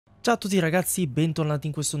Ciao a tutti ragazzi, bentornati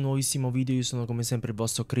in questo nuovissimo video, io sono come sempre il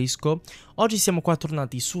vostro Crisco. Oggi siamo qua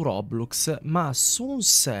tornati su Roblox, ma su un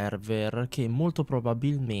server che molto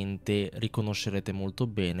probabilmente riconoscerete molto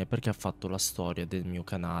bene perché ha fatto la storia del mio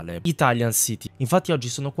canale, Italian City. Infatti oggi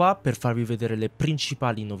sono qua per farvi vedere le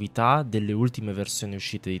principali novità delle ultime versioni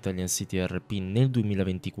uscite di Italian City RP nel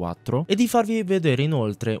 2024 e di farvi vedere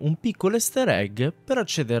inoltre un piccolo easter egg per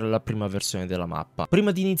accedere alla prima versione della mappa.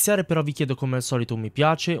 Prima di iniziare però vi chiedo come al solito un mi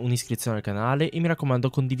piace, un'iscrizione al canale e mi raccomando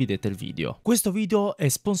condividete il video. Questo video è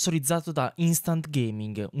sponsorizzato da Instant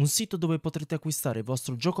Gaming, un sito dove potrete acquistare il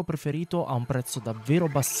vostro gioco preferito a un prezzo davvero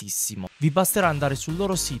bassissimo. Vi basterà andare sul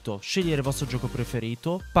loro sito, scegliere il vostro gioco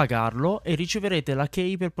preferito, pagarlo e riceverete la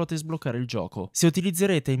key per poter sbloccare il gioco. Se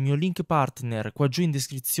utilizzerete il mio link partner qua giù in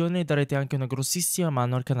descrizione darete anche una grossissima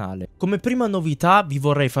mano al canale. Come prima novità vi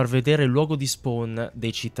vorrei far vedere il luogo di spawn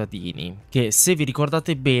dei cittadini, che se vi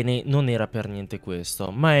ricordate bene non era per niente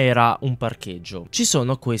questo, ma era un parcheggio. Ci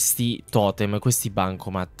sono questi totem, questi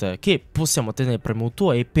bancomat che possiamo tenere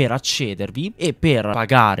premuto E per accedervi e per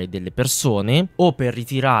pagare delle persone o per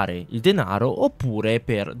ritirare il denaro oppure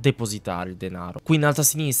per depositare il denaro. Qui in alto a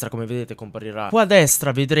sinistra come vedete comparirà, qua a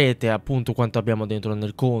destra vedrete appunto quanto abbiamo dentro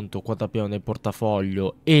nel conto, quanto abbiamo nel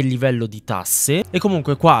portafoglio e il livello di tasse. E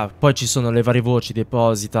comunque qua poi ci sono le varie voci,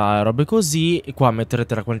 deposita e robe così, e qua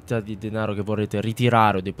metterete la quantità di denaro che vorrete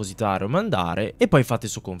ritirare o depositare o mandare e poi fate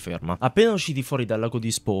su conferma. Appena usciti fuori dal lago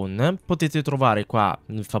di spawn potete trovare qua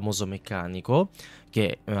il famoso meccanico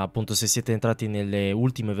che appunto se siete entrati nelle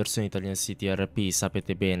ultime versioni Italian City RP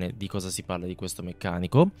sapete bene di cosa si parla di questo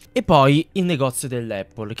meccanico, e poi il negozio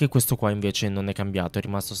dell'Apple che questo qua invece non è cambiato, è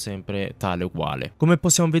rimasto sempre tale uguale. Come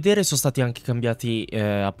possiamo vedere sono stati anche cambiati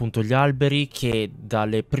appunto gli alberi, che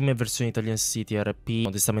dalle prime versioni Italian City RP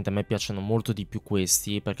onestamente a me piacciono molto di più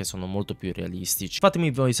questi perché sono molto più realistici.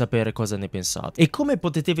 Fatemi voi sapere cosa ne pensate. E come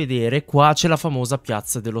potete vedere qua c'è la famosa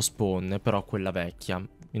piazza dello spawn, però quella vecchia.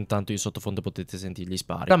 Intanto in sottofondo potete sentire gli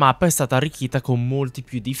spari. La mappa è stata arricchita con molti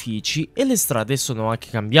più edifici e le strade sono anche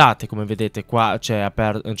cambiate. Come vedete qua c'è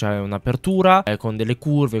un'apertura con delle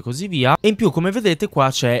curve e così via. E in più come vedete qua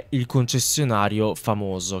c'è il concessionario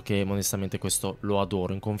famoso, che onestamente questo lo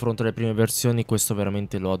adoro. In confronto alle prime versioni questo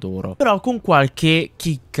veramente lo adoro, però con qualche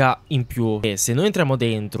chicca in più. E se noi entriamo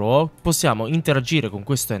dentro possiamo interagire con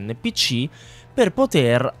questo NPC per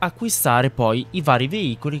poter acquistare poi i vari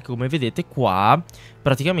veicoli. Come vedete qua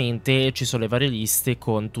praticamente ci sono le varie liste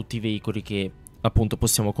con tutti i veicoli che appunto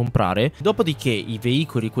possiamo comprare. Dopodiché i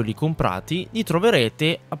veicoli, quelli comprati, li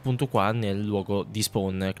troverete appunto qua nel luogo di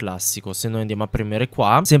spawn classico. Se noi andiamo a premere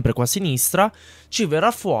qua, sempre qua a sinistra, ci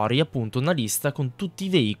verrà fuori appunto una lista con tutti i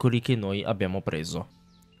veicoli che noi abbiamo preso.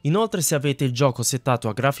 Inoltre se avete il gioco settato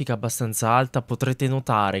a grafica abbastanza alta potrete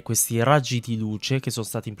notare questi raggi di luce che sono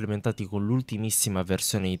stati implementati con l'ultimissima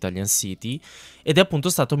versione di Italian City ed è appunto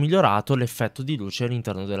stato migliorato l'effetto di luce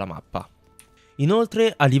all'interno della mappa.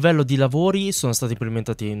 Inoltre a livello di lavori sono stati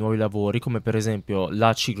implementati dei nuovi lavori come per esempio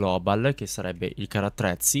l'ACI Global, che sarebbe il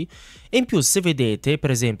carattrezzi, e in più se vedete per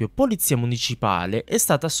esempio polizia municipale è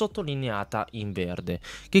stata sottolineata in verde.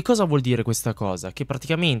 Che cosa vuol dire questa cosa? Che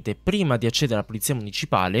praticamente prima di accedere alla polizia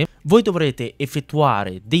municipale voi dovrete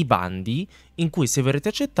effettuare dei bandi in cui se verrete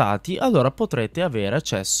accettati allora potrete avere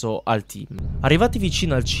accesso al team. Arrivati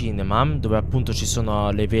vicino al cinema, dove appunto ci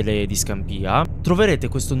sono le vele di Scampia, troverete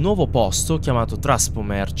questo nuovo posto chiamato Traspo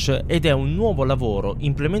Merch ed è un nuovo lavoro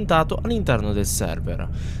implementato all'interno del server.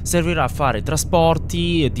 Servirà a fare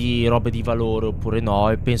trasporti di robe di valore oppure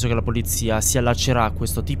no, e penso che la polizia si allaccerà a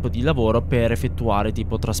questo tipo di lavoro per effettuare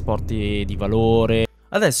tipo trasporti di valore.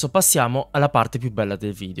 Adesso passiamo alla parte più bella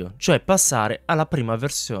del video, cioè passare alla prima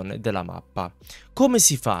versione della mappa. Come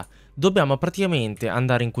si fa? Dobbiamo praticamente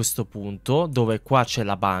andare in questo punto dove qua c'è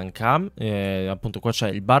la banca, appunto qua c'è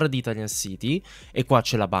il bar di Italian City e qua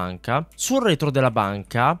c'è la banca. Sul retro della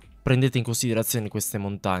banca prendete in considerazione queste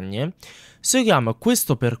montagne, seguiamo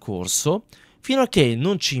questo percorso fino a che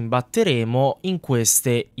non ci imbatteremo in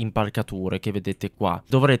queste impalcature che vedete qua.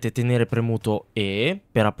 Dovrete tenere premuto E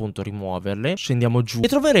per appunto rimuoverle. Scendiamo giù e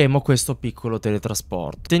troveremo questo piccolo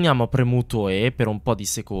teletrasporto. Teniamo premuto E per un po' di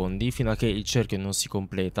secondi fino a che il cerchio non si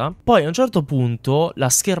completa. Poi a un certo punto la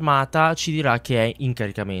schermata ci dirà che è in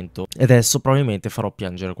caricamento e adesso probabilmente farò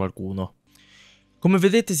piangere qualcuno. Come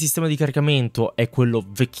vedete il sistema di caricamento è quello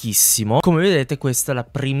vecchissimo. Come vedete questa è la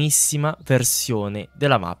primissima versione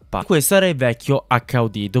della mappa. Questo era il vecchio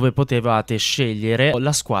HUD dove potevate scegliere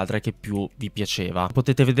la squadra che più vi piaceva.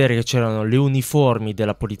 Potete vedere che c'erano le uniformi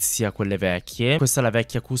della polizia, quelle vecchie. Questa è la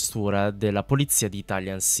vecchia costura della polizia di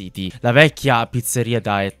Italian City. La vecchia pizzeria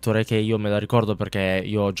da Ettore, che io me la ricordo perché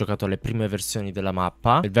io ho giocato alle prime versioni della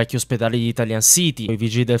mappa. Il vecchio ospedale di Italian City, i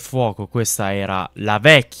vigili del fuoco. Questa era la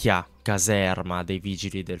vecchia caserma dei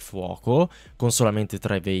vigili del fuoco con solamente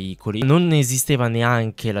 3 veicoli. Non esisteva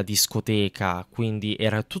neanche la discoteca, quindi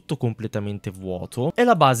era tutto completamente vuoto. E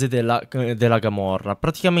la base della Gamorra.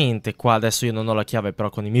 Praticamente qua adesso io non ho la chiave, però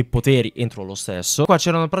con i miei poteri entro lo stesso. Qua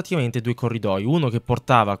c'erano praticamente 2 corridoi, uno che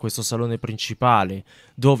portava a questo salone principale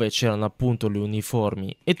dove c'erano appunto le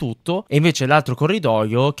uniformi e tutto, e invece l'altro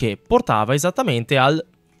corridoio che portava esattamente al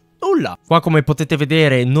nulla. Qua come potete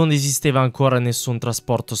vedere non esisteva ancora nessun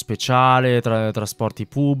trasporto speciale, trasporti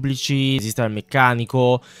pubblici, esisteva il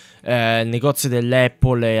meccanico, il negozio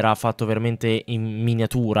dell'Apple era fatto veramente in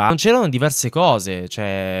miniatura. Non c'erano diverse cose,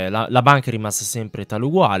 cioè la banca è rimasta sempre tale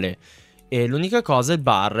uguale e l'unica cosa, il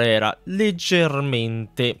bar era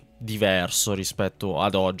leggermente diverso rispetto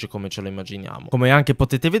ad oggi come ce lo immaginiamo. Come anche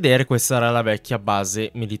potete vedere questa era la vecchia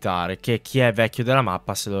base militare, che chi è vecchio della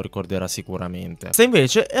mappa se lo ricorderà sicuramente. Questa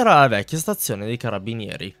invece era la vecchia stazione dei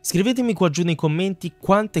carabinieri. Scrivetemi qua giù nei commenti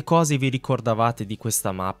quante cose vi ricordavate di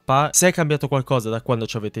questa mappa, se è cambiato qualcosa da quando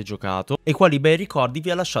ci avete giocato e quali bei ricordi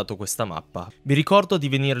vi ha lasciato questa mappa. Vi ricordo di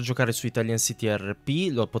venire a giocare su Italian City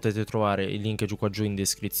RP, lo potete trovare il link giù qua giù in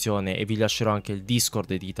descrizione e vi lascerò anche il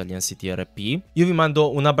Discord di Italian City RP. Io vi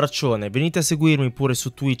mando un abbraccio. Venite a seguirmi pure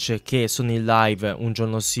su Twitch che sono in live un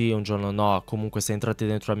giorno sì, un giorno no. Comunque se entrate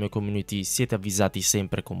dentro la mia community siete avvisati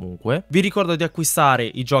sempre comunque. Vi ricordo di acquistare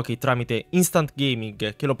i giochi tramite Instant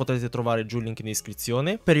Gaming, che lo potete trovare giù il link in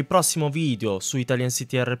descrizione. Per il prossimo video su Italian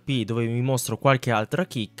City RP, dove vi mostro qualche altra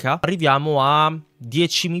chicca, arriviamo a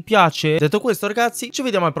 10 mi piace. Detto questo ragazzi, ci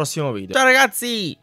vediamo al prossimo video. Ciao ragazzi!